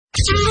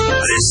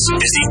This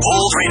is the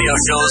Old Radio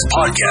Show's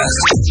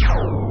podcast.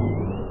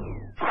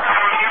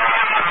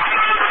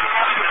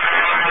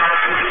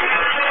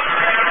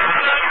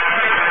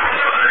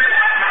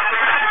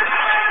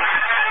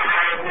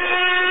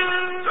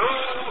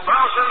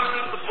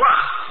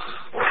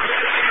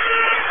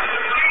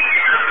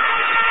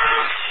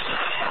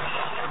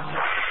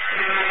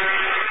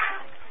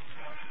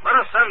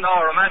 Send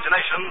our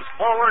imaginations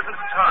forward in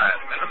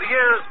time into the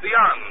years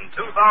beyond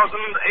 2000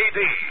 AD.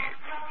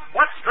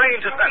 What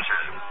strange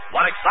adventures,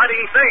 what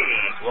exciting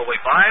things will we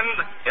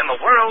find in the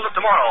world of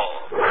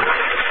tomorrow?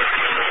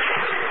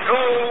 2000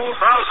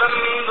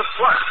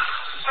 plus.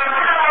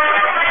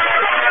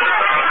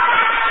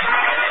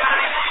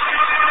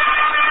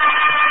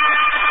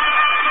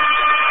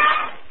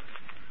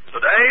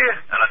 Today,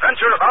 an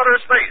adventure of outer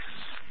space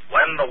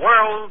when the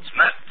worlds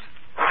met.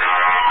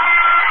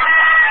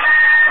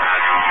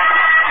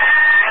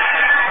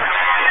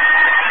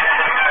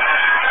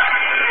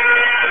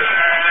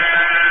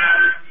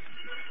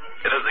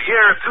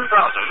 Year 2000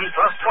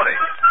 plus 20.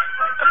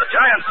 At the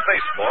giant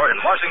spaceport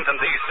in Washington,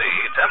 D.C.,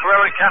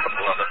 temporary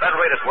capital of the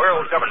Federated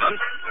World Government,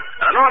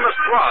 an enormous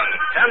throng,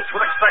 tense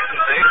with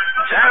expectancy,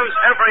 jams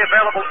every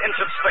available inch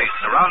of space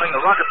surrounding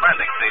the rocket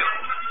landing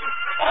field.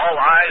 All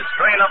eyes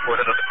strain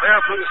upward into the clear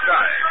blue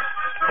sky.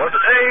 For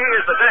today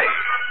is the day,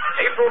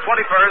 April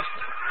 21st,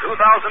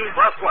 2000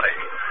 plus 20.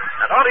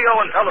 And audio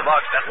and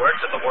televox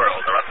networks of the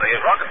world are at the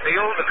rocket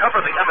field to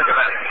cover the epic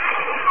event.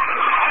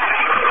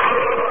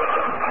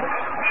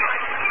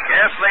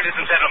 Yes, ladies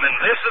and gentlemen,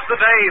 this is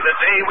the day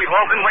we've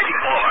all been waiting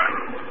for.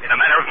 In a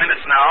matter of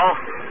minutes now,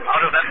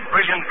 out of that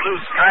brilliant blue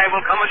sky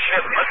will come a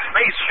ship, a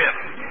spaceship,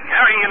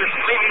 carrying in its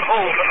gleaming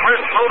hold the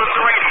first load of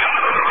uranium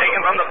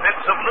taken from the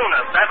pits of Luna,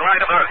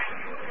 satellite of Earth.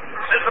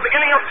 Since the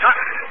beginning of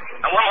time...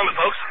 Now, one moment,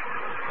 folks.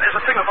 There's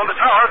a signal from the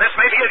tower. This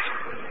may be it.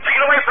 Take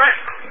it away, Fred.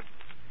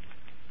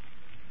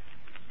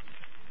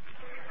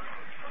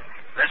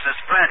 This is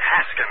Fred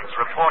Haskins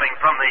reporting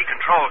from the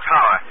control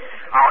tower.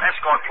 Our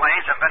escort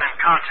planes have been in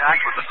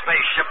contact with the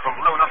spaceship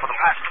from Luna for the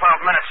past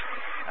 12 minutes.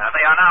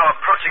 They are now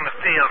approaching the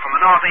field from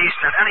the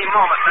northeast. At any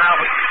moment now,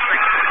 we can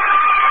expect...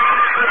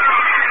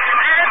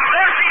 And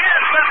there she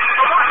is,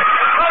 the rocket.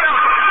 Luna,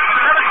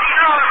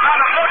 17 hours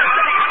out of Luna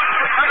City.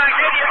 Her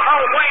magnesium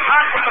hull white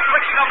hot from the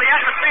friction of the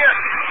atmosphere.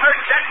 Her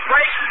jet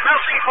brakes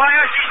belching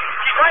fire.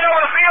 She's right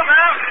over the field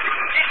now.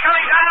 She's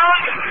coming down.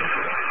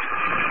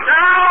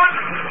 Down.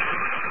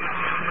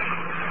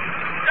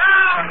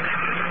 Down!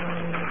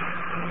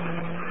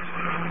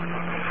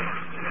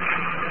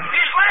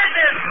 He's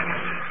landed!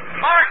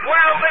 Mark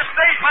well this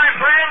date, my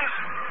friends.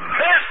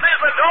 This is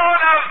the dawn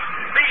of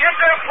the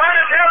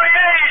interplanetary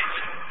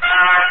age.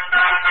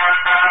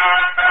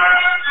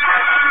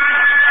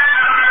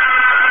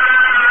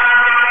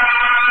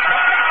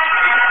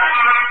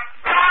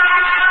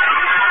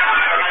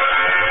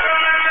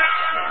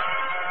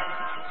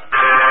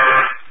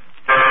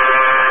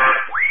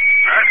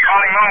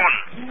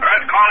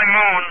 Earth calling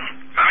moon.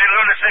 I'm in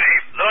Luna City.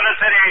 Luna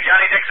City,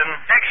 Johnny Dixon.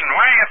 Dixon,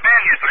 where you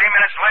been? You're 3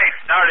 minutes late.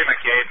 Sorry,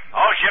 McCabe.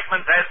 All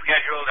shipments as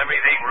scheduled,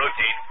 everything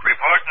routine.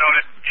 Report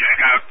noted. Check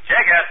out.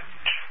 Check it.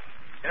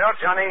 You know,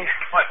 Johnny...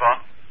 What,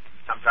 Paul?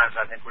 Sometimes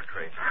I think we're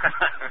crazy.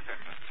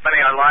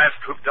 Spending our lives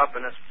cooped up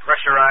in this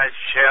pressurized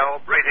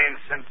shell,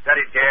 breathing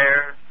synthetic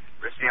air,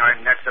 risking our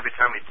necks every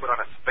time we put on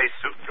a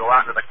spacesuit and go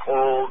out into the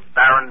cold,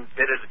 barren,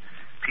 pitted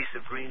piece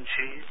of green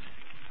cheese.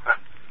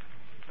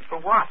 And for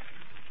what?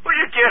 Well,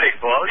 you're kidding,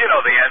 Paul. You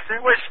know the answer.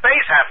 We're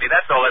space happy.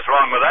 That's all that's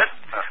wrong with us.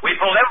 We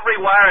pulled every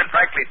wire and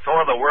practically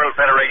tore the World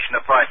Federation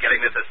apart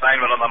getting this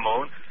assignment on the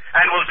moon.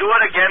 And we'll do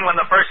it again when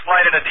the first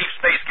flight into deep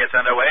space gets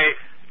underway.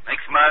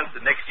 Next month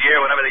and next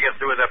year, whenever they get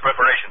through with their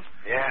preparations.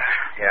 Yeah,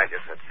 I guess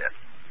that's it.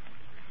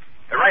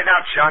 And right now,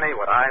 Johnny,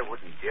 what I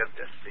wouldn't give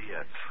to see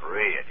a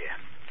tree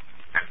again.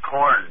 And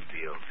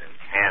cornfields in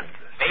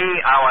Kansas. Me,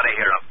 I want to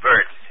hear a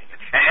bird sing.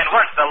 And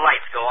watch the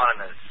lights go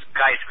on in the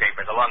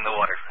skyscrapers along the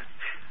waterfront.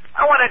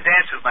 I want to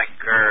dance with my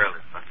girl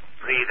and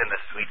breathe in the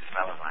sweet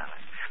smell of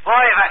violets.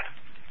 Boy, that...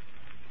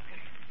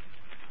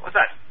 What's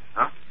that?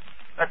 Huh?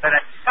 That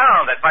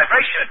sound, that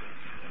vibration.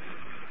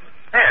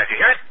 There, did you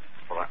hear it?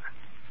 Well,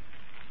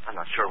 I'm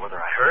not sure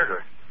whether I heard or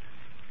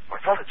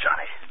felt it,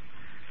 Johnny.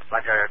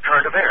 Like a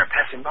current of air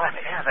passing by me.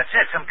 Yeah, that's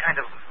it. Some kind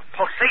of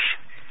pulsation.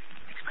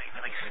 Makes my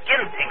like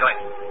skin tingling.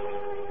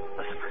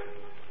 Listen.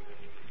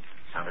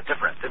 Sounded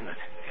different, didn't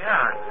it?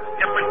 Yeah,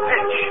 different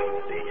pitch.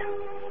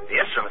 The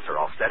instruments are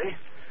all steady.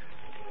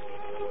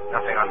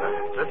 Nothing on the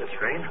visit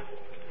screen.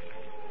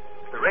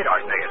 The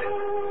radar's negative.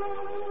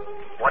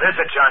 What is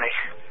it, Johnny?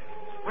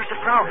 Where's it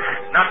from?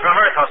 Not from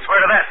Earth, I'll swear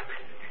to that.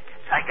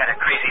 I got a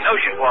crazy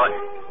notion, Paul.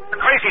 A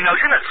crazy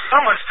notion that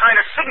someone's trying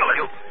to signal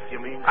you. You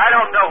mean? I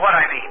don't know what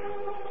I mean.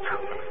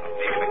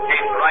 Maybe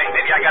McCabe's right.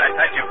 Maybe I gotta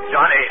touch him.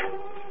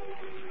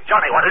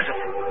 Johnny, what is it?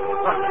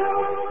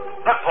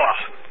 Look, Paul.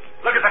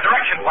 Look at the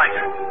direction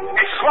pointer.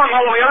 It's swung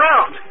all the way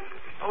around.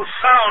 Those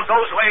sounds,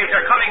 those waves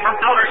are coming from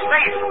outer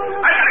space.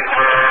 I gotta go.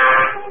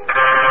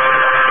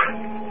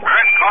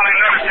 Earth calling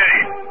Luna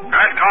City.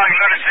 Earth calling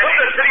Luna City.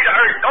 Luna City to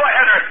Earth. Go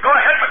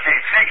ahead,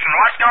 McCabe. Dixon,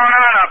 what's going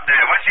on up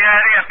there? What's the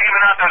idea of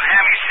beaming out those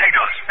hammy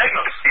signals?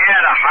 Signals? Yeah,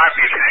 the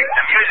harpy thing.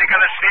 The music of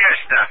the sphere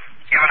stuff.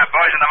 Giving the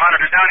boys on the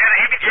monitor down here the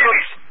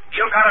heebie-jeebies.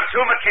 You got them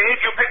too, McCabe.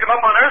 You picked them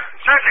up on Earth?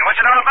 Certainly. What's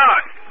it all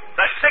about?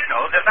 The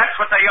signals, if that's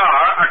what they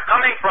are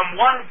coming from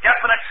one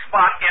definite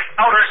spot in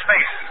outer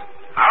space.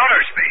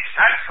 Outer space?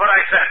 That's what I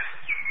said.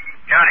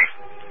 Johnny,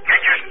 get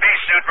your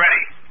spacesuit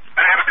ready.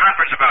 Better have a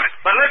conference about it.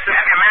 But listen.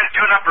 Have your men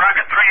tune up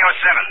rocket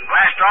 307.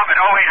 Blast off at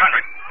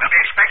 0800. They'll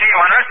be expecting you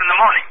on Earth in the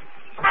morning.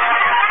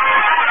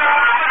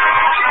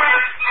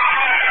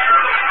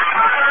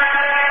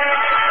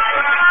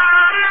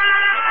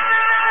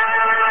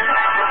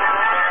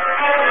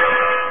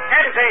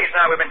 10 days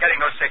now we've been getting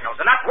those signals,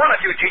 and not one of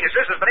you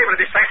geniuses has been able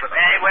to decipher them.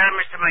 Very well,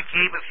 Mr.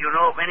 McCabe. If you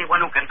know of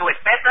anyone who can do it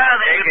better,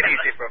 then Take it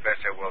easy,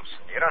 Professor Wilson.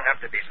 You don't have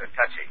to be so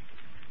touchy.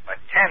 But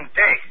 10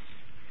 days.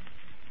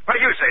 What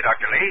do you say,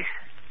 Dr. Lee?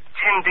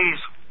 10 days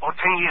or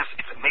 10 years,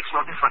 it makes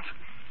no difference.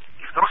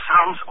 If those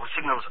sounds or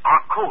signals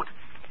are code,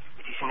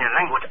 it is in a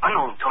language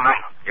unknown to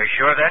man. You're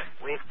sure of that?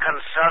 we've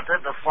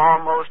consulted the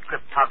foremost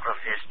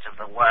cryptographists of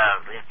the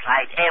world. We've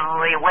tried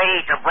every way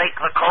to break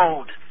the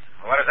code.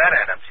 What does that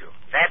add up to?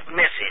 That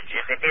message,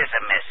 if it is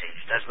a message,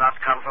 does not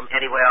come from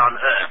anywhere on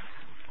Earth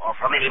or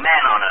from any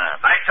man on Earth.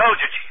 I told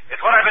you, Chief.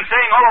 It's what I've been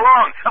saying all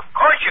along. Of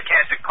course you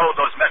can't decode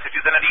those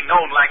messages in any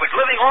known language,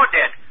 living or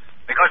dead,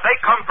 because they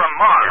come from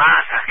Mars.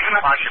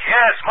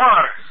 Yes,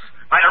 Mars.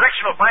 My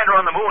directional finder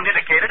on the moon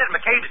indicated it.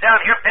 McCabe's down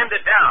here pinned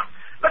it down.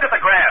 Look at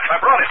the graph. I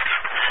brought it.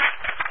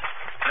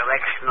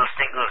 Directional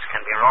signals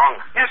can be wrong.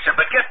 Yes, sir,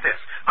 but get this.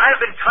 I've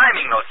been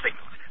timing those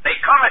signals. They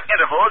come at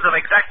intervals of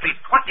exactly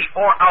 24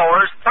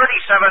 hours,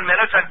 37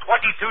 minutes, and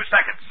 22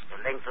 seconds.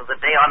 The length of the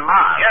day on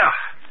Mars. Yeah.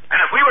 And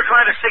if we were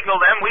trying to signal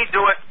them, we'd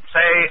do it,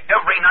 say,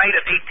 every night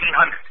at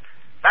 1800.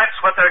 That's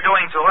what they're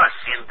doing to us.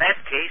 In that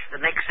case, the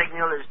next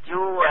signal is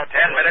due at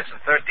 10 minutes and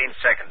 13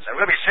 seconds. And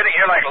we'll be sitting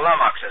here like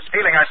lummoxes,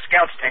 feeling our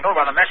scalps tingle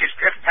while the message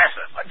drifts past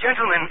us.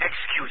 Gentlemen,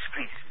 excuse,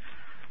 please.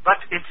 But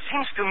it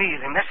seems to me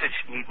the message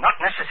need not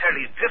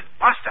necessarily drift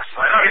past us.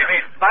 I know what you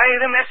mean. By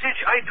the message,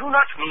 I do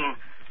not mean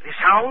the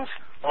sounds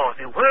or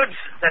the words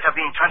that are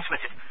being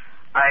transmitted.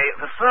 I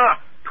refer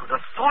to the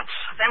thoughts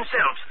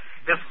themselves.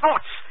 The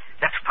thoughts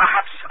that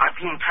perhaps are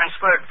being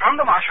transferred from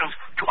the Martians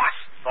to us.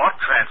 Thought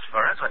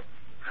transfer?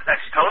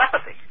 That's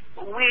telepathy.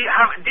 We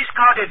have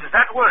discarded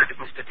that word,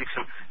 Mr.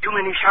 Dixon. Too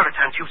many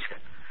charlatans use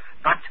it.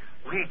 But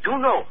we do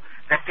know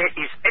that there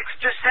is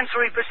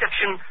extrasensory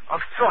perception of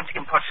thought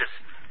impulses.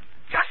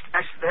 Just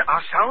as there are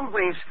sound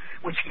waves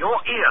which your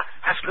ear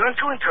has learned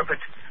to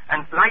interpret,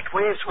 and light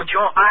waves which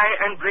your eye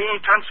and brain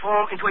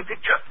transform into a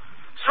picture,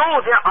 so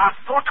there are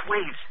thought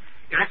waves,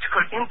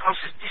 electrical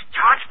impulses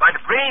discharged by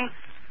the brain,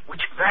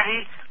 which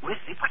vary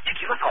with the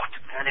particular thought.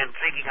 An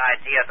intriguing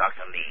idea,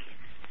 Dr. Lee.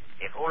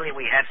 If only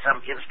we had some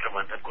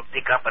instrument that could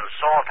pick up and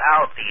sort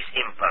out these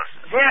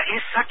impulses. There is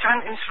such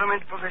an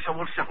instrument, Professor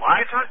Wilson.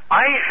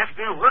 I have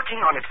been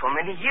working on it for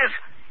many years.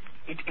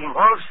 It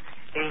involves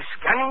a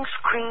scanning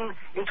screen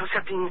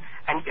intercepting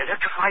an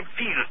electrified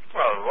field.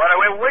 Well, what are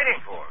we waiting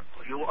for?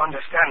 You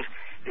understand,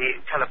 the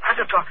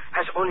telepathator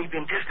has only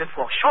been tested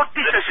for short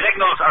The distances.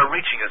 signals are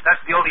reaching us.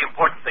 That's the only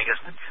important thing,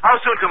 isn't it? How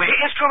soon can we... The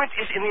instrument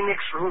is in the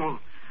next room.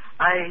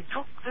 I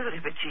took the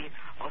liberty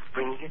of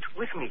bringing it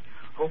with me,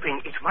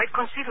 hoping it might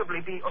conceivably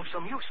be of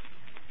some use.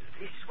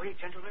 This way,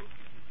 gentlemen.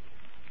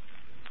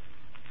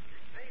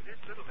 Say, this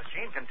little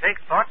machine can take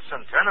thoughts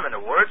and turn them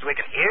into words we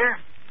can hear?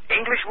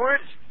 English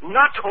words?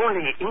 Not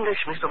only English,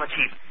 Mr.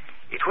 McKeeb.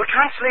 It will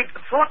translate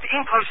thought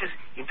impulses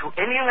into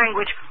any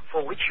language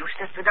for which you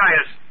set the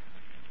dials.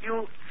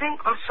 You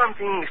think of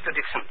something, Mr.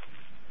 Dixon.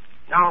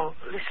 Now,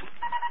 listen.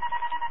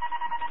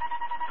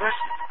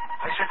 First,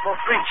 I set for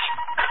French.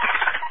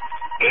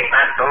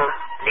 Pardon,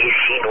 les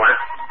Chinois.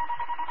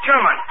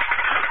 German.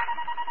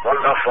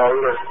 Wonderful,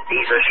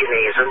 diese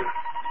Chinesen.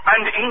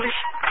 And English.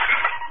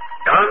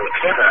 Darn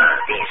clever,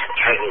 these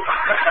Chinese.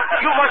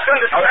 You must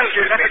understand.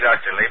 Excuse me,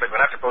 Dr. Lee, but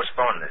we'll have to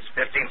postpone this.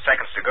 15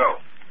 seconds to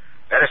go.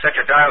 Better set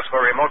your dials for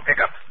a remote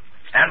pickup.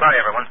 Stand by,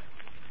 everyone.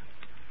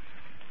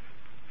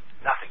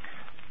 Nothing.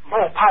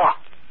 More power.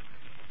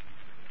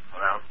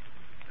 Well,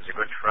 it was a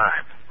good try.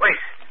 Wait.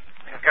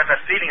 I've got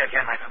that feeling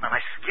again.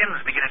 My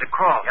skin's beginning to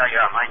crawl.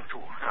 Yeah, mine too.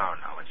 Oh,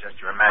 no, it's just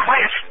your imagination.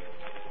 Quiet.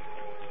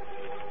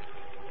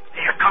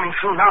 They are coming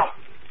through now.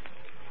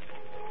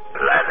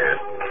 Planet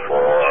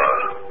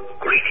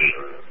 4, greeting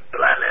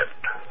Planet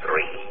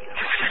 3.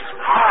 This is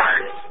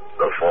Mars.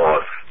 The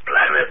fourth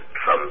planet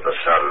from the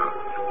sun,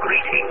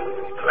 greeting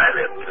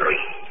Planet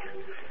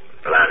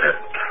 3. Planet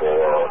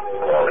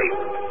 4 calling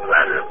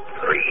Planet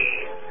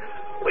 3.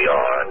 We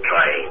are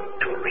trying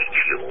to reach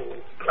you,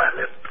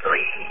 Planet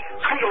 3.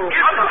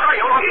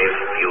 If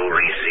you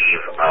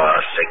receive our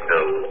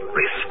signal,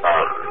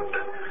 respond.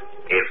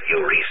 If you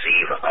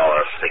receive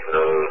our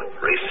signal,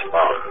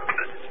 respond.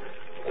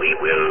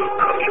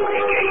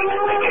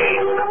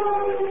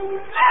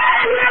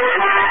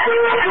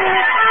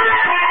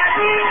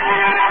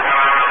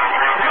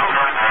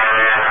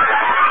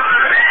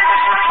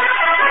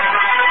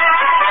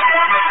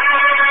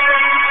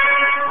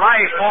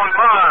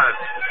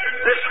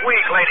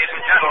 ladies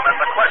and gentlemen,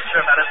 the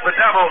question that has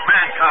bedeviled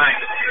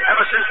mankind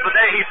ever since the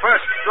day he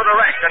first stood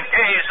erect and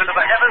gazed into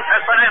the heavens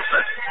has been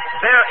answered.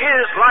 There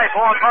is life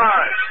on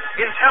Mars,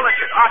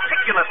 intelligent,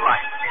 articulate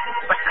life.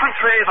 The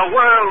country, the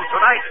world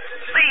tonight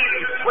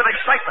seethes with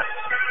excitement.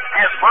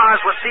 Has Mars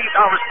received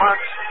our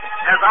response?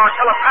 Has our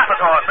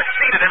telepathator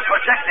succeeded in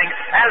projecting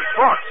as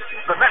thoughts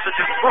the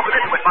messages spoken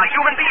into it by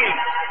human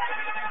beings?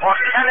 Or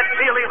can it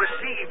really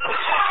receive?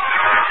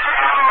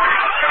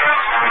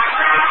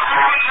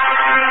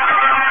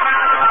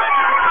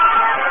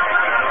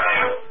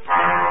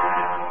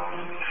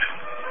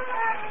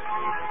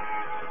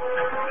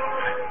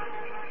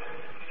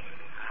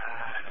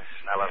 The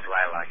smell of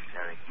lilac,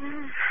 Terry.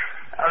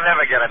 I'll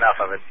never get enough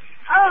of it.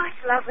 Oh,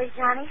 it's lovely,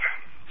 Johnny.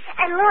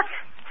 And look,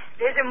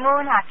 there's a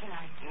moon out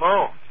tonight.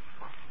 Moon?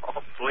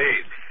 Oh,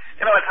 please.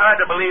 You know, it's hard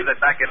to believe that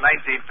back in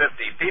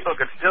 1950, people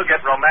could still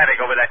get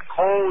romantic over that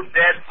cold,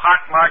 dead,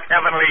 pockmarked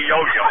heavenly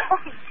yo-yo.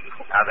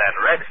 Now, that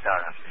red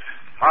star up there,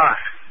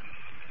 Mars,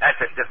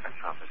 that's a different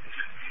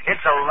proposition.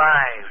 It's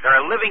alive. There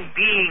are living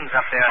beings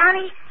up there.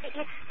 Johnny,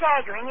 it's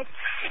staggering.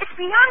 It's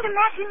beyond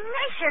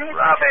imagination.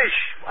 Rubbish.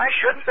 Why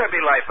shouldn't there be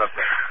life up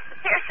there?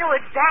 They're so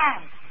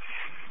advanced.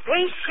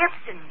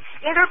 Spaceships and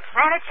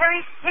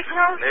interplanetary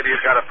signals. Maybe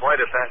you've got a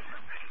point at that.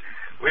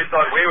 We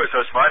thought we were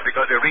so smart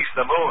because we reached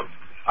the moon.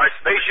 Our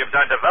spaceships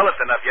aren't developed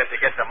enough yet to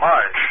get to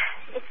Mars.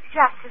 It's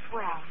just as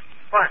well.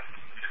 What?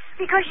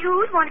 Because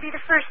you'd want to be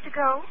the first to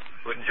go.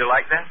 Wouldn't you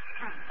like that?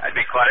 I'd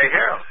be quite a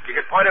hero. You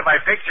could point at my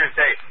picture and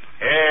say,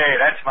 hey,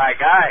 that's my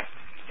guy.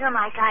 You're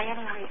my guy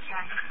anyway,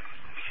 Johnny.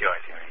 Sure,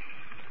 Terry.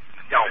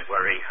 Don't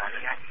worry,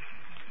 honey.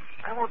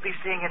 I won't be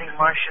seeing any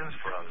Martians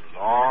for a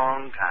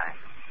long time.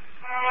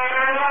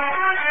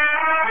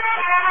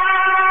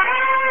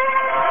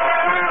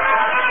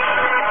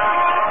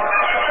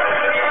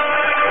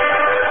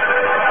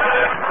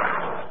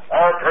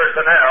 All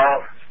personnel,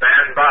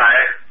 stand by.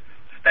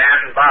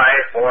 Stand by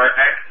for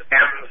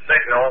XM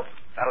signal.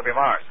 That'll be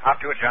Mars. Hop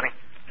to it, Johnny.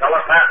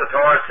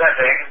 Telepathator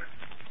setting.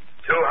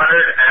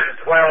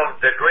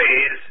 212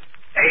 degrees,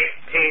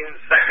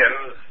 18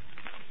 seconds.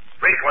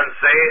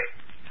 Frequency,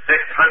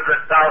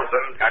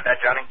 600,000. Got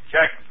that, Johnny?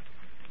 Check.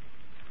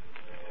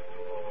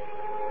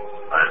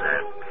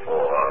 Planet 4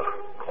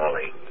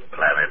 calling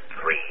Planet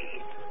 3.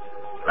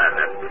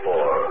 Planet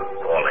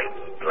 4 calling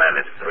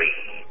Planet 3.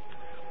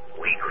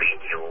 We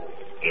greet you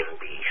in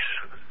peace.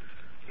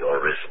 Your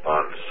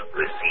response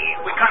received.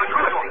 We got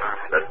through it all now.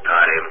 The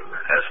time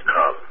has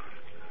come.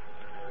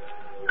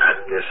 At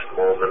this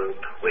moment,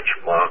 which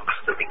marks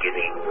the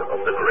beginning of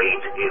the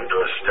great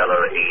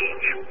interstellar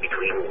age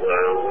between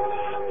worlds,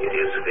 it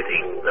is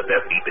fitting that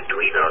there be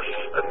between us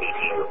a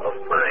meeting of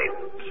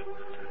minds.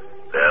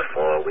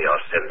 Therefore, we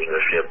are sending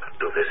a ship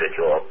to visit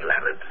your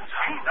planet.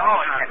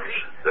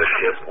 The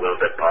ship will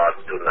depart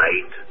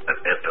tonight and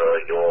enter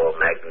your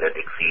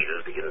magnetic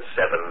field in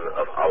 7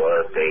 of our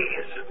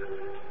days.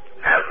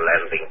 Have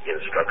landing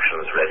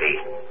instructions ready.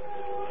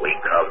 We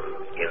come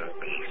in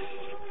peace.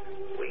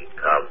 We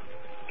come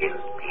in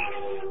peace.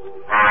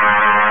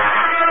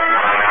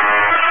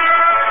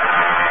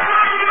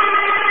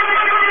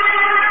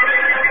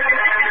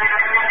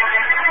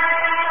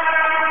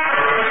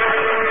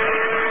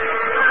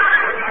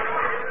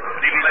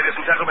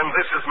 Gentlemen,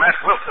 this is Matt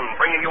Wilson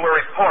bringing you a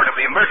report of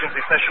the emergency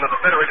session of the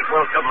Federated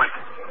World Government.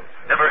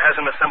 Never has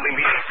an assembly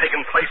meeting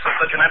taken place in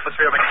such an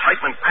atmosphere of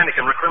excitement, panic,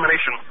 and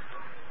recrimination.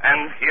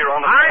 And here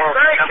on the floor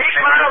of the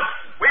chamber,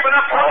 We've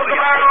enough all trouble the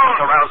of our own. emotions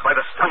aroused by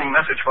the stunning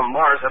message from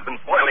Mars have been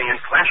boiling and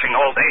clashing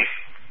all day.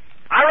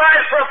 I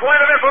rise for a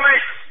point of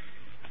information.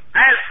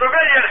 As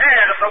civilian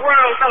head of the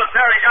world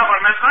military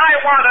government, I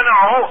want to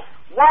know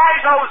why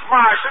those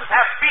Martians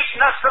have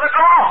beaten us to the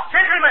draw.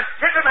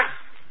 Gentlemen,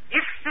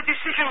 if the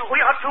decision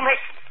we are to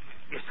make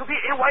is to be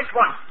a wise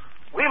one,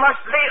 we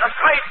must lay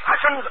aside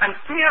passions and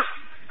fears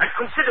and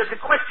consider the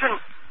question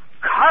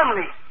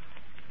calmly.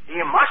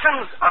 The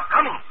Martians are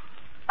coming,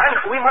 and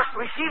we must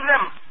receive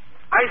them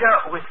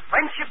either with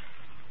friendship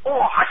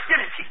or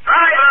hostility.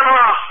 Drive them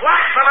off.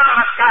 Blast them out of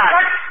the sky.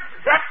 But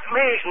that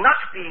may not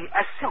be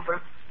as simple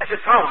as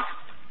it sounds.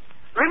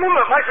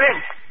 Remember, my friend,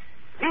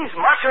 these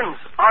Martians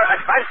are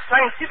advanced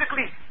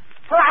scientifically,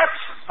 perhaps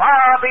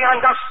far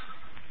beyond us.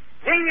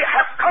 They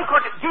have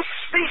conquered this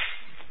space.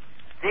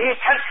 They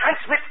can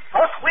transmit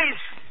thought waves.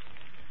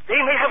 They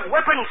may have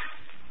weapons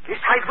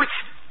beside which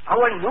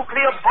our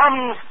nuclear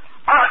bombs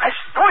are as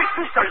toy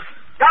pistols.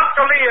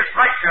 Dr. Lee is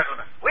right,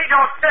 gentlemen. We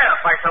don't dare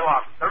fight them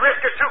off. The risk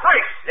is too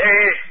great.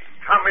 They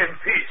come in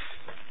peace.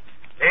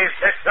 They've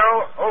said so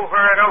over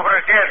and over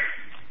again.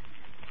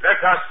 Let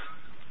us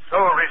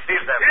so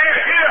receive them.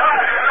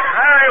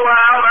 Very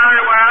well,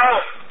 very well.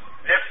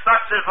 If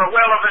such is the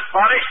will of this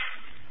body,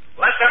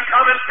 let them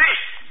come in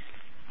peace.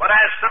 But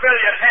as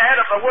civilian head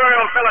of the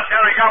world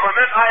military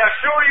government, I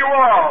assure you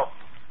all,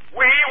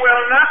 we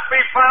will not be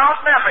found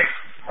napping.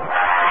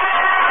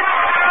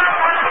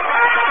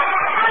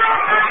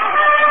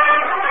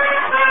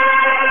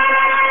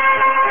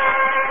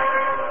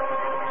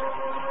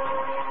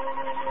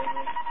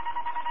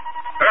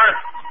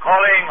 Earth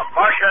calling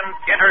Martian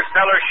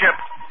interstellar ship.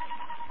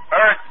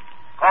 Earth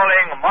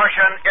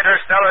Attention,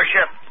 interstellar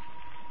ship.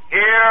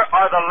 Here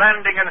are the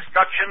landing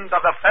instructions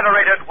of the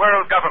Federated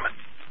World Government.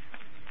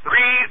 3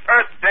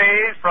 Earth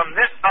days from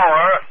this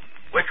hour,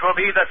 which will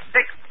be the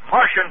 6th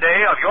Martian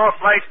day of your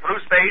flight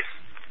through space,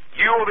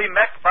 you will be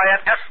met by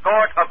an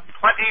escort of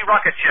 20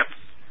 rocket ships.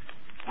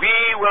 We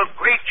will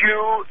greet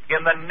you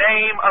in the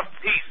name of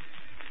peace.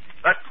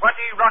 The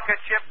 20 rocket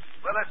ships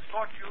will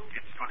escort you.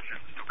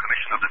 Instructions to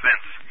Commission of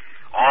Defense.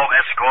 All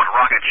escort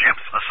rocket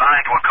ships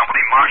assigned to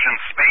accompany Martian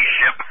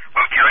spaceship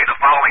will carry the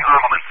following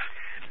armaments: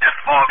 death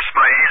fog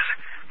sprays,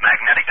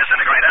 magnetic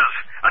disintegrators,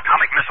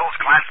 atomic missiles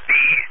Class B.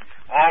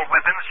 All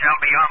weapons shall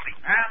be on the...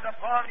 And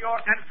upon your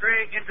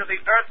entry into the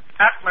Earth's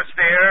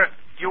atmosphere,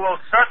 you will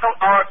circle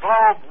our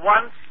globe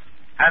once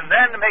and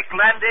then make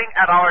landing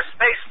at our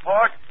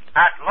spaceport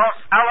at Los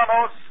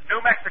Alamos,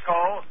 New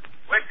Mexico,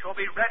 which will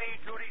be ready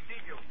to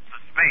receive you. The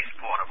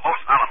spaceport of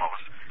Los Alamos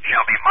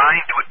shall be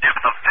mined to a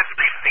depth of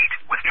 50 feet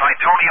with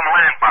tritonium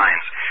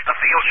landmines. The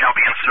field shall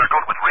be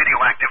encircled with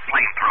radioactive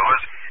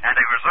flamethrowers and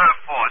a reserve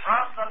force.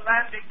 From the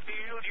landing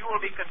field, you will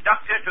be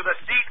conducted to the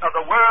seat of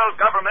the world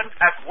government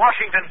at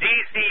Washington,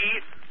 D.C.,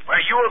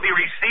 where you will be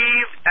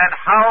received and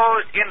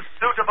housed in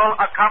suitable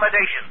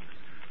accommodations.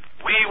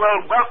 We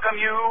will welcome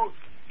you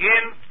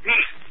in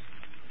peace.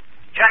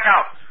 Check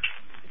out.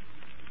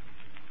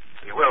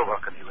 We will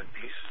welcome you in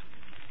peace.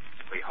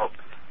 We hope.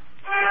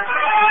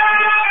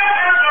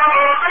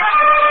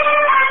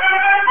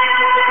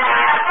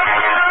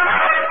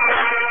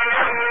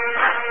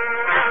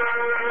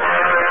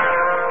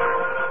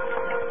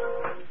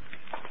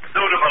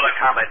 Suitable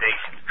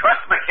accommodation.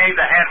 Trust McCabe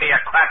to hand me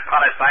a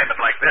crackpot assignment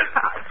like this.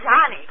 Oh,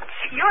 Johnny,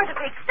 you're the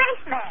big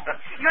spaceman.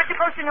 You're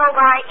supposed to know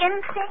by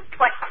instinct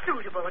what's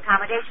suitable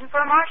accommodation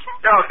for a Martian.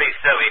 Don't be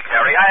silly,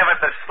 Terry. I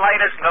haven't the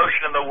slightest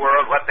notion in the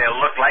world what they'll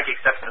look like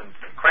except some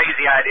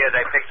crazy ideas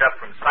I picked up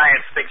from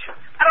science fiction.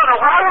 I don't know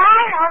why.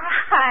 All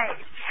right.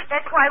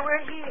 That's why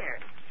we're here.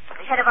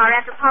 The head of our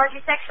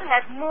anthropology section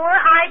has more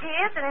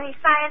ideas than any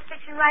science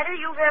fiction writer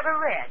you've ever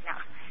read. Now,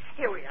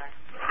 here we are.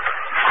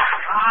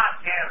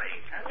 Terry,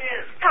 come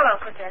in. Hello,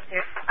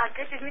 Professor.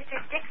 This is Mr.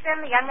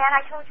 Dixon, the young man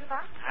I told you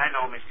about. I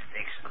know, Mr.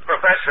 Dixon.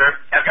 Professor,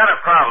 I've got a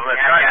problem.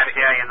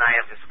 Terry and I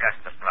have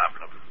discussed the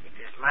problem. It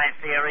is my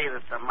theory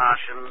that the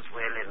Martians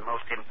will, in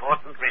most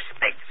important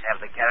respects,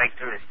 have the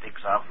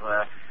characteristics of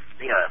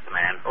the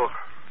Earthman. Oh,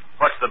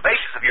 what's the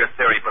basis of your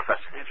theory,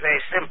 Professor? It's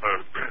very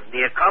simple.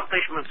 The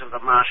accomplishments of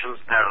the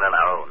Martians parallel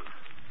our own.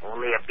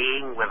 Only a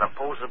being with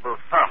opposable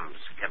thumbs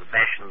can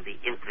fashion the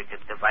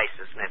intricate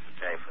devices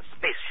necessary for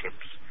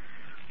spaceships.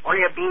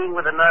 Only a being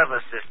with a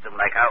nervous system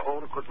like our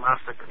own could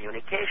master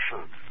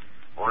communication.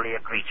 Only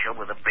a creature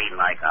with a brain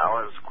like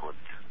ours could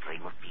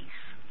dream of peace.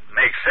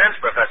 Makes sense,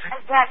 Professor.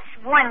 That's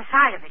one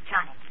side of it,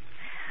 Johnny.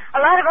 A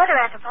lot of other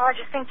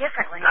anthropologists think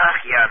differently.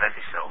 Yeah, that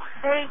is so.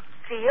 They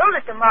feel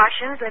that the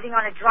Martians living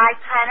on a dry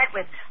planet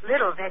with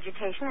little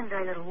vegetation and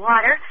very little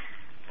water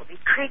will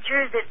be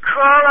creatures that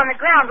crawl on the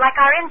ground like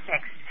our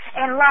insects,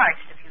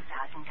 enlarged a few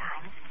thousand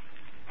times.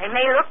 They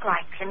may look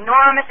like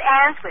enormous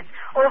ants with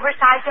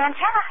oversized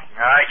antennae.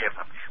 I give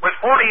up. With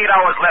 48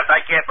 hours left, I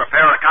can't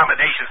prepare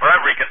accommodations for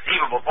every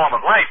conceivable form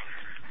of life.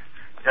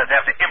 Just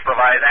have to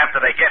improvise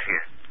after they get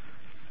here.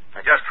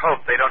 I just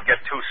hope they don't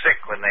get too sick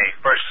when they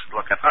first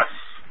look at us.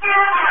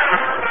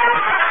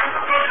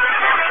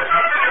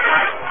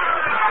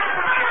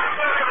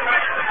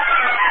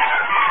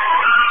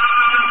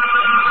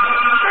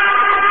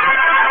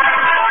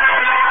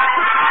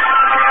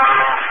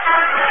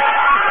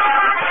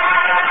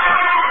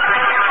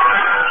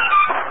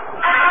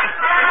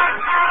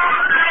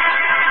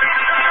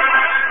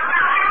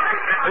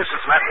 This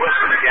is Matt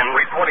Wilson again,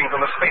 reporting from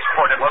the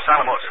spaceport at Los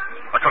Alamos.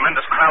 A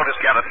tremendous crowd has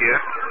gathered here.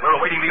 We're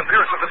awaiting the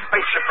appearance of the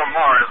spaceship from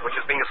Mars, which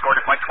is being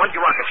escorted by 20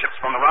 rocket ships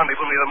from the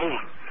rendezvous near the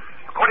moon.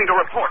 According to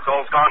reports,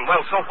 all's gone well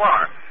so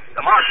far.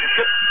 The Martian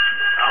ship...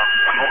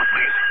 one moment,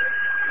 please.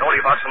 The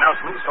Oribos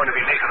announcement is going to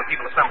be made to the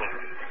people assembled.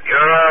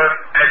 Your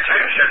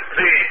attention,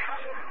 please.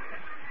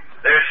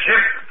 The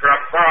ship from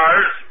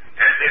Mars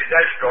and its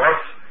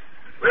escorts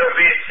will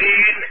be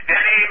seen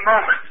any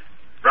moment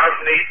from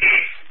the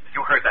east. You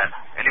heard that.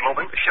 Any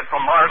moment, the ship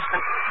from Mars can...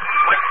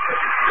 Wait.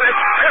 There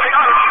they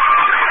are!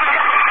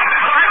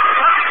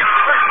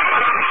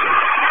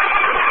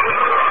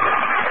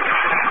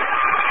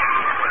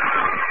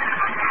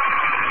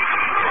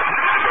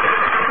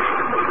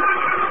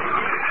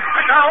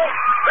 And now,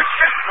 the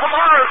ship from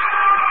Mars!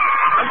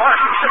 The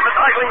Martian ship is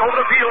idling over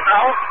the field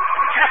now,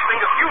 casting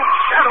a huge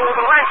shadow over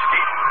the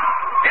landscape.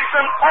 It's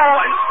an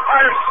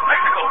awe-inspiring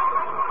spectacle.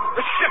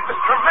 The ship is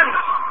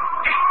tremendous.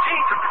 18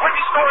 to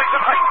 20 stories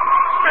in height,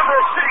 several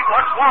city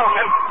blocks long,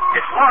 and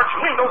its large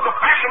windows are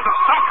fashioned of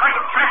some kind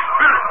of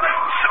transparent...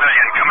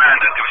 Civilian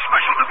commander to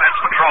Special Defense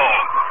Patrol.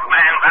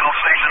 Man battle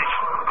stations.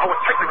 Our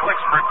technical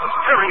experts are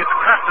staring at the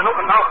craft in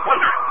open-mouthed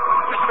wonder.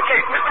 Mr.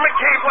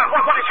 McCabe,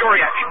 what is your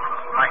reaction?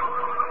 I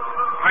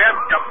am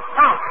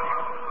dumbfounded.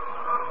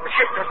 The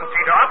ship doesn't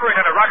seem to operate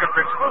on a rocket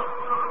principle.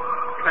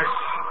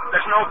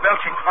 There's no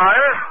belching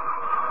fire,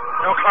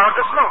 no clouds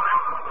of smoke.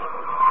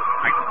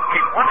 I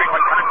keep wondering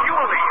what kind of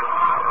fuel they use.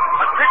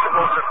 On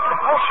principles of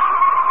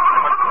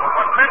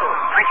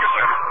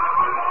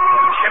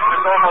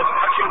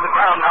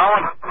ground now,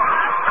 and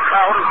the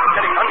crowd is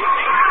getting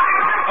uneasy.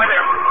 Why,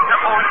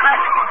 they're falling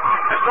back.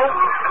 As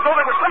though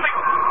there was something.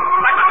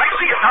 I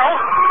see it now.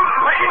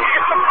 Why,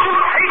 it's the blue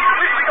haze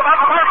whizzing about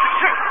the Martian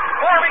ship,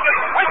 forming and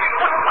waiting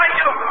just like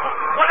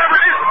whatever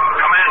it is.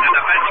 Command and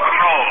Defense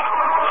Patrol.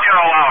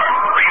 0 hour.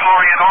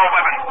 Reorient all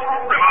weapons.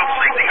 Remove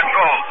safety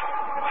controls.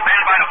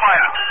 Stand by to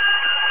fire.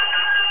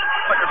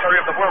 Secretary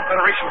of the World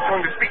Federation is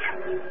going to speak.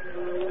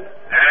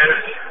 As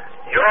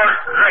your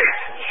great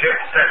ship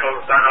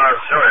settles on our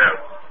soil,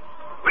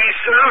 we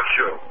salute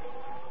you,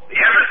 the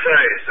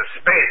emissaries of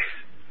space.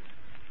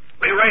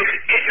 We wait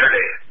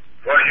eagerly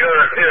for your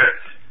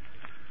appearance.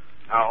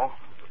 Now,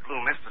 the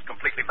blue mist has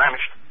completely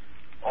vanished.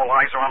 All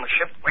eyes are on the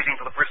ship, waiting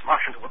for the first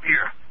Martian to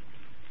appear.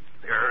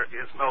 There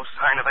is no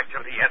sign of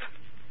activity yet.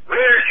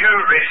 Will you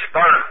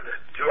respond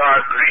to our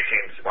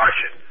greetings,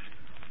 Martians?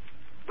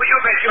 Will you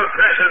make your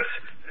presence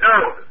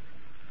known?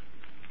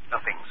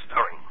 Nothing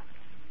stirring.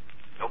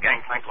 No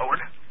gangplank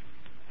lowered.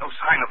 No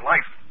sign of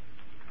life.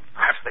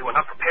 Perhaps they were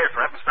not prepared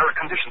for atmospheric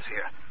conditions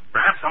here.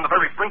 Perhaps on the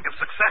very brink of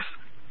success,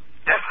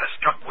 death has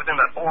struck within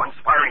that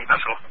awe-inspiring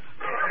vessel.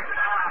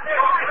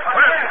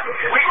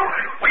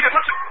 Wait, it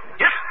looks...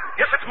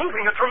 Yes, it's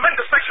moving. A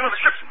tremendous section of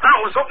the ship's bow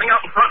is opening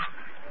out in front.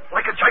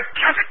 Like a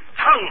gigantic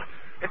tongue,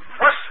 it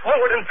thrusts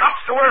forward and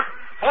drops to earth,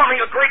 forming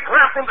a great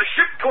ramp from the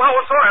ship to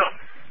our soil.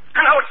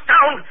 And now it's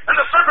down, and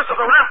the surface of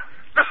the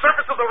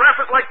ramp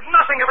is like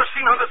nothing ever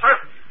seen on this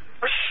earth.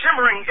 A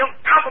shimmering,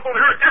 impalpable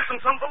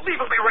iridescence,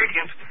 unbelievably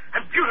radiant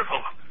and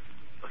beautiful.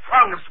 The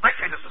throng of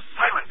spectators is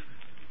silent,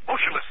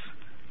 motionless,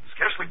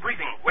 scarcely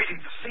breathing, waiting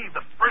to see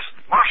the first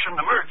Martian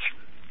emerge.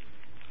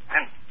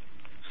 And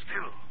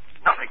still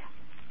nothing.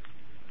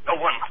 No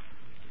one,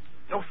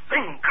 no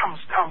thing comes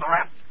down the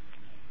ramp.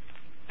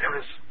 There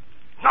is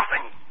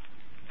nothing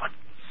but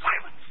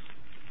silence.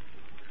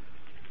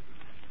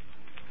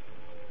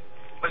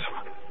 Listen,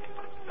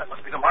 that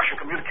must be the Martian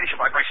communication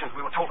vibrations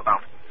we were told about.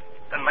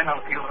 Then men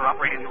on the field are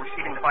operating the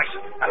receiving device.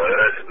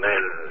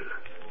 Earthmen,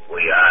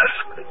 we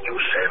ask that you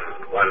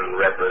send one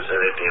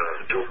representative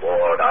to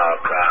board our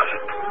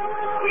craft.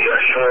 We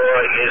assure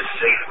his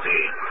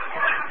safety.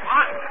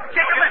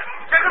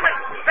 Gentlemen,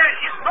 there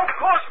is no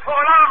cause for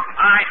alarm.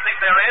 I think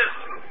there is.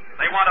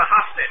 They want a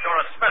hostage or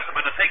a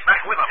specimen to take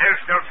back with them.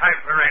 There's no time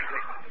for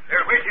wrangling.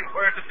 They're waiting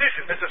for a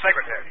decision, Mr.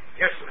 Secretary.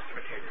 Yes, Mr.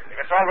 McKay. If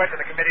it's all right to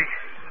the committee,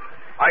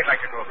 I'd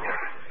like to go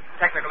aboard.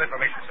 Technical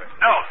information, sir.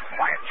 No.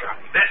 Quiet,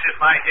 Charlie. This is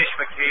my dish,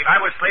 McKean.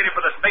 I was slated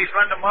for the space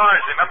run to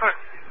Mars, remember?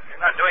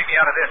 You're not doing me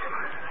out of this.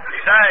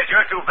 Besides,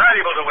 you're too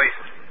valuable to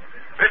waste.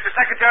 Mr.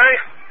 Secretary,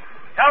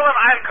 tell them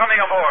I'm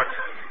coming aboard.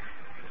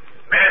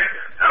 Men,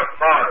 now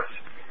pause.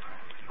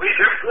 We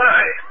shall fly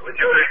with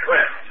your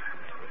request.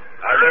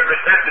 Our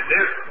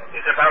representative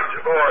is about to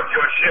board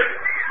your ship.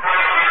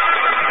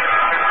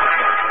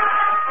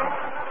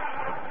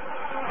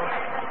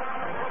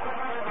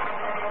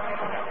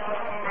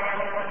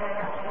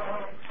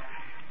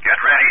 Get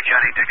ready,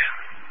 Johnny Dixon.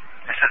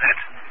 This is it.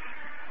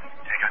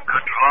 Take a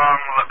good long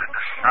look at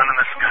the sun and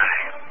the sky.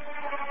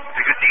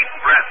 Take a deep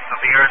breath of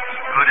the earth's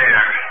good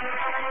air.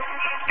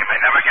 You may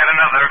never get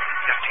another,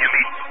 if you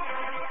meet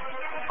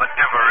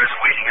whatever is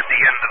waiting at the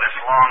end of this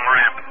long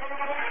ramp.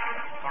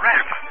 A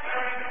ramp?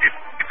 It's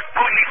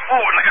pulling me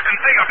forward like a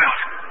conveyor belt.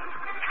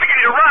 It's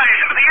beginning to rise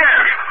into the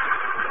air.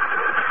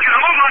 Get a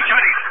move on,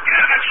 Johnny. Get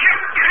into that ship.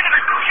 Get into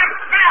the ship.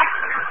 Now.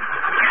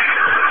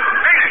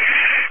 Hey.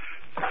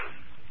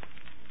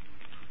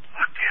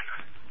 Locked in.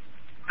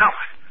 No.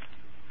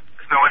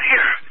 There's no one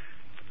here.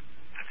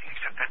 Nothing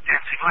except that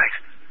dancing light.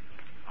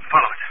 I'll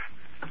follow it.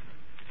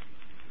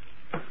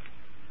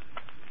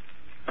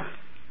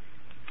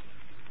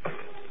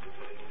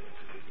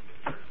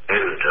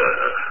 Enter,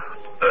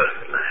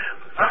 Earthman.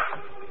 Huh?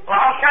 Well,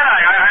 how can I?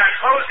 I'm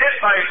closed in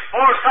by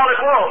 4 solid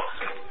walls.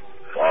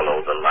 Follow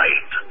the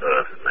light,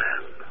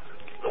 Earthman.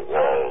 The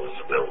walls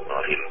will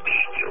not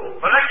impede you.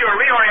 But that's your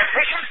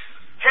reorientation?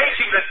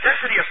 Changing the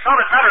density of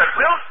solid matter at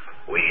will?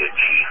 We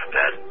achieved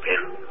that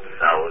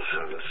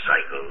 10,000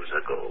 cycles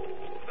ago,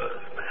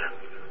 Earthman.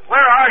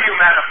 Where are you,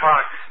 man of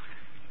Mars?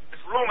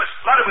 This room is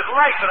flooded with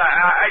light, but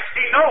I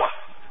see no one.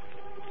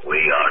 We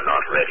are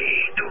not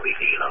ready to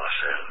reveal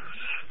ourselves.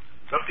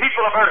 The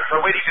people of Earth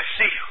are waiting to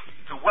see you,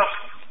 to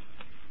welcome you.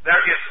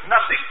 There is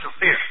nothing to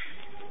fear.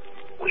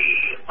 We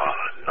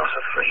are not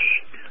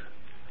afraid.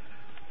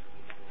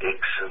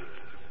 Dixon.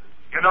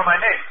 You know my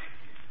name?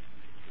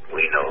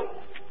 We know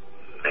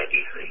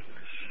many things.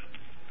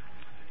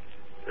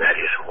 That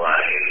is why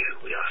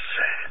we are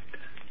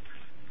sad,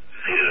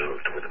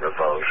 filled with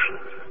revulsion.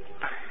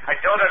 I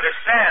don't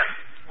understand.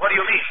 What do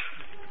you mean?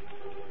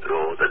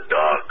 Through the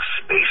dark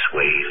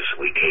spaceways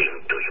we came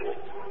to you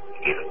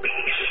in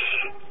peace.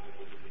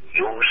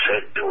 You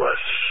said to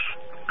us,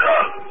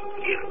 come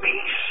in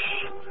peace.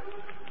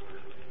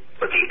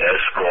 But the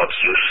escorts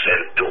you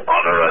sent to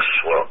honor us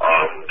were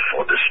armed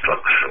for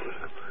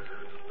destruction.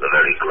 The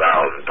very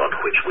ground on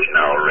which we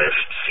now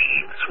rest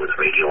seethes with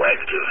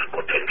radioactive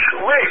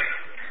potential. Wait!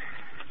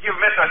 You've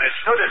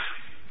misunderstood us.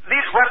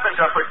 These weapons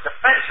are for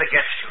defense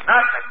against you,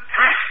 not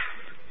attack.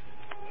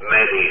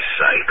 Many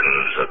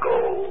cycles ago,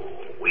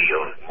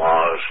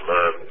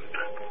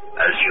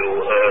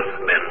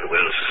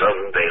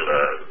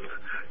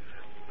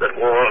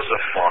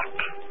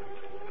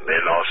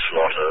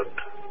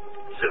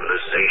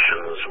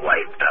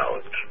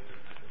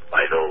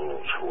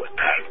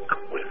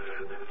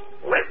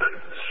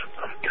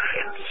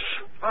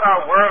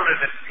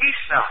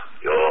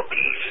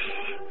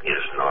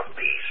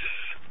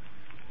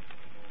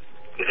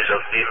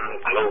 thin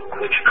cloak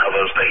which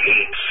covers the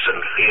hates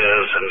and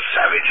fears and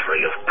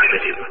savagery of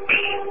primitive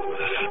beings.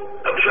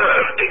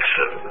 Observe,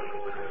 Dixon.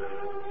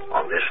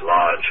 On this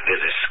large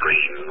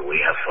screen, we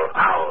have for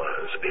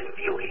hours been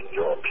viewing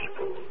your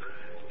people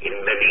in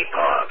many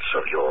parts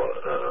of your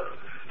Earth.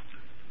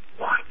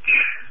 Watch.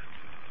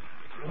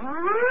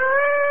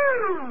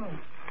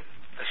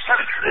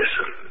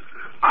 Listen.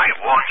 I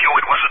warned you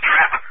it was a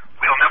trap.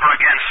 We'll never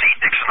again see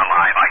Dixon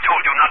alive. I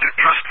told you not to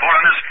trust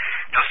foreigners.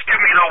 Just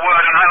give me the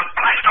word and I'll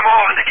blast them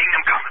all into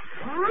Kingdom Come.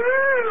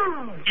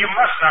 You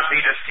must not be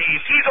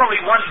deceived. He's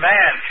only one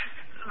man.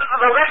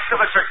 The rest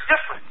of us are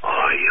different.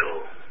 Are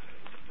you?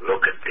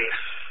 Look at this.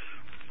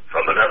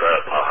 From another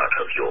part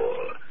of your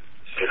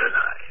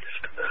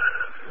civilized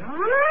Earth.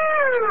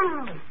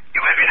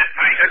 You have been a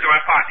traitor to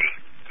our party.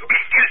 You've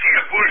been guilty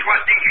of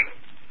bourgeois thinking.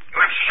 You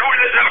have sold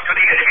us out to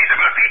the enemies of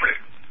our people.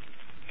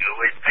 You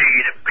will pay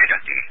the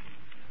penalty.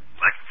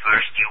 But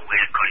first you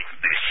will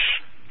confess.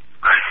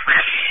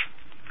 Confess.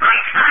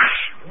 Confess.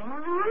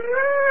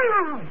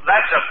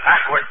 That's a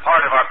backward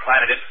part of our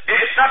planet.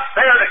 It's not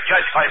fair to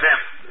judge by them.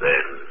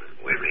 Then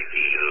we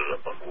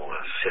reveal a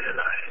more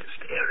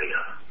civilized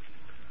area.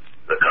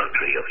 The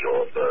country of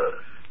your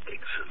birth,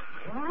 Dixon.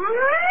 I'm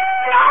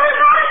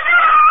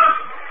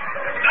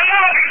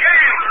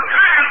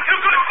too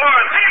good for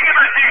it. Hang him,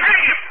 I say.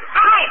 Hang him.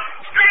 No!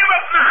 String him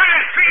up in the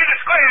highest tree in the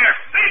square.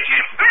 Pinch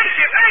him. Pinch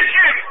him. Pinch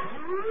him.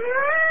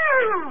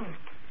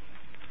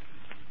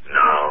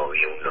 Now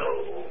you know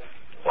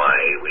why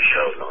we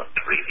shall not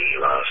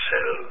reveal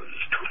ourselves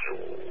to you.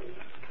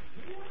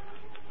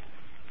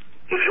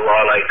 If you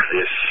are like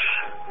this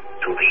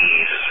to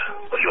these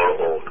of your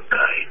own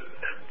kind,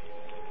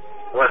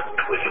 what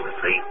will you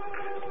think?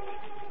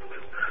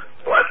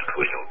 What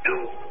will you do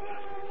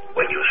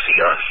when you see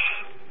us,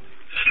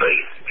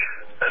 strange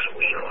as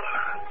we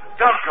are?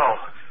 Don't go.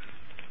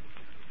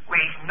 We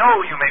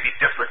know you may be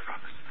different from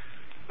us,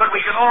 but we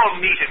can all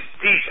meet in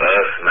peace.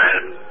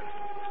 Earthman,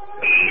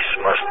 peace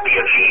must be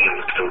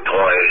achieved through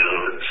toil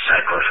and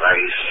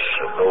sacrifice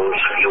of those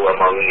few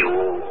among you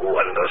who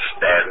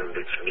understand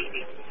its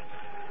meaning.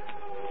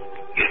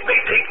 It may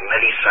take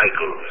many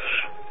cycles.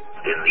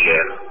 In the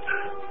end,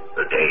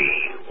 the day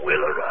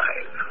will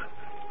arrive.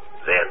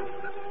 Then,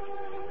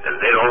 and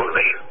then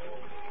only,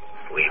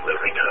 we will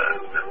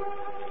return.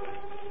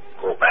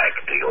 Go back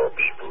to your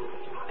people,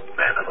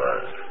 man of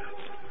Earth,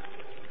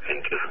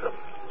 and give them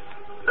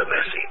the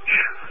message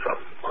from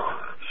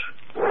Mars.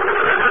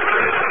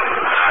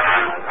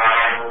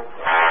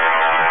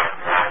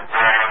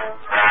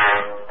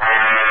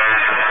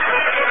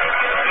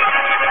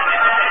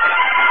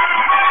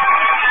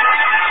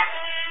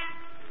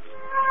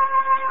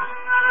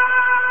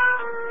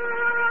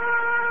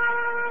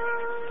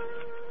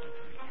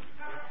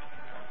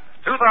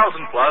 2000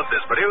 Plus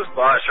is produced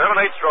by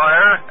Sherman H.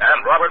 Stroyer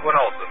and Robert Wood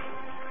Olson.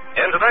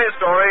 In today's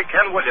story,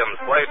 Ken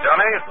Williams played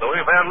Johnny,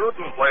 Louis Van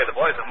Ruten played the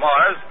voice of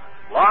Mars,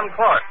 Lon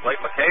Clark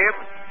played McCabe,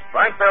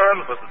 Frank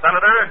Behrens was the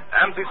Senator,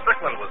 Amzie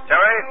Strickland was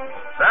Terry,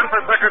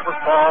 Sanford Bickert was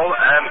Paul,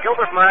 and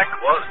Gilbert Mack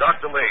was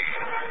Dr. Lee.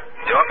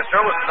 The orchestra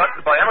was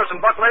conducted by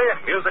Emerson Buckley,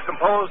 music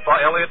composed by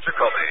Elliot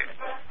Jacoby.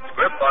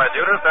 Script by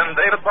Judith and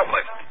David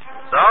Public.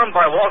 Sound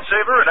by Walt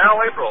Shaver and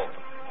Al April.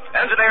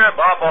 Engineer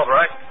Bob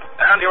Albrecht,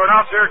 and your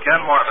announcer Ken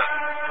Marvin.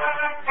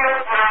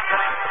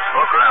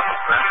 Program was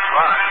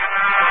transcribed.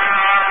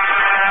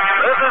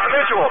 This is the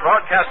Mutual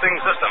Broadcasting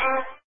System.